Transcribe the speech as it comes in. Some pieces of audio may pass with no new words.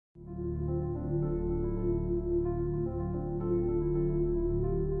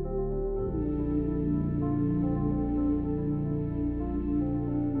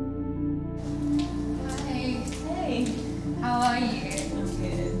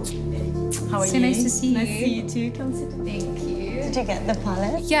How are So you? nice to see you. Nice to see you too. Come sit down. Thank you. Did you get the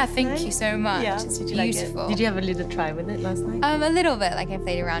palette? Yeah, thank you so much. Yeah. It's Did you beautiful. like it? Did you have a little try with it last night? A little bit, like I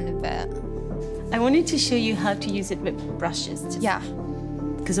played around a bit. I wanted to show you how to use it with brushes. Yeah.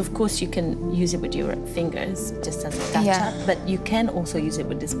 Because of course you can use it with your fingers just as a touch Yeah. up, but you can also use it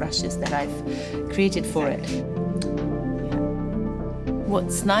with these brushes that I've created for it.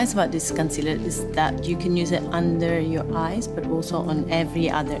 What's nice about this concealer is that you can use it under your eyes, but also on every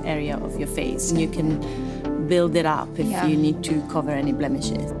other area of your face. And you can build it up if you need to cover any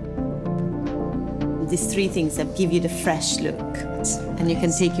blemishes. These three things that give you the fresh look, and you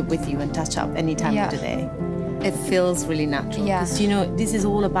can take it with you and touch up any time of the day. It feels really natural because you know this is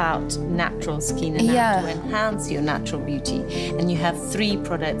all about natural skin and how to enhance your natural beauty. And you have 3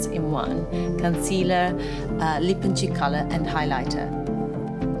 products in one: concealer, lip and cheek color, and highlighter.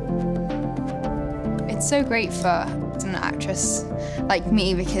 It's so great for an actress like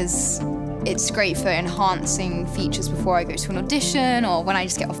me because it's great for enhancing features before I go to an audition or when I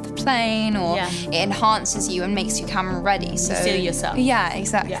just get off the plane, or it enhances you and makes you camera ready. So you see yourself. Yeah,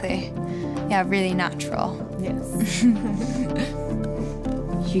 exactly. Yeah, really natural. Yes.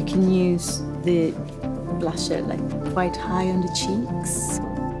 You can use the blusher like quite high on the cheeks.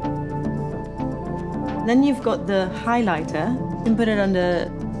 Then you've got the highlighter. You can put it on the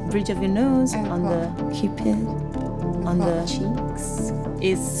bridge of your nose, on the cupid, on the cheeks.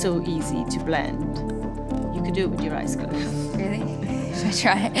 It's so easy to blend. You could do it with your eyes closed. Really? Should I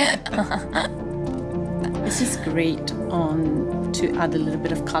try it? This is great to add a little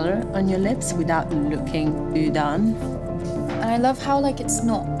bit of color on your lips without looking too done. And I love how like it's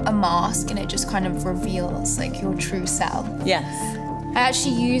not a mask and it just kind of reveals like your true self. Yes. I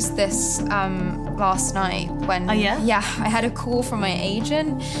actually used this last night when I had a call from my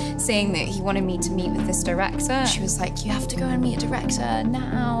agent saying that he wanted me to meet with this director. She was like, you have to go and meet a director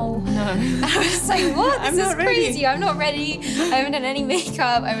now. No. And I was like, what? This is crazy. Ready. I'm not ready. I haven't done any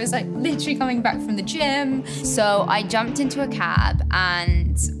makeup. I was like literally coming back from the gym. So I jumped into a cab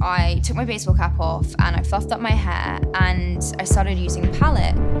and I took my baseball cap off and I fluffed up my hair and I started using a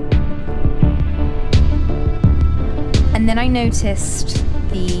palette. And then I noticed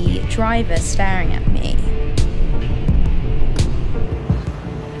the driver staring at me.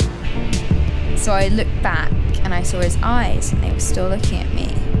 So I looked back and I saw his eyes and they were still looking at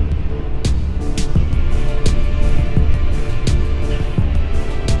me.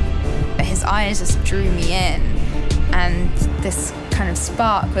 But his eyes just drew me in and this kind of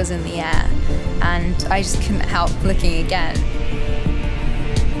spark was in the air and I just couldn't help looking again.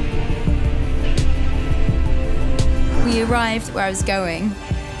 We arrived where I was going.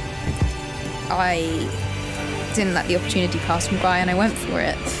 I didn't let the opportunity pass me by and I went for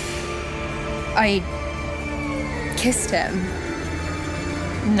it. I kissed him.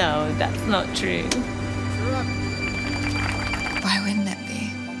 No, that's not true. Why wouldn't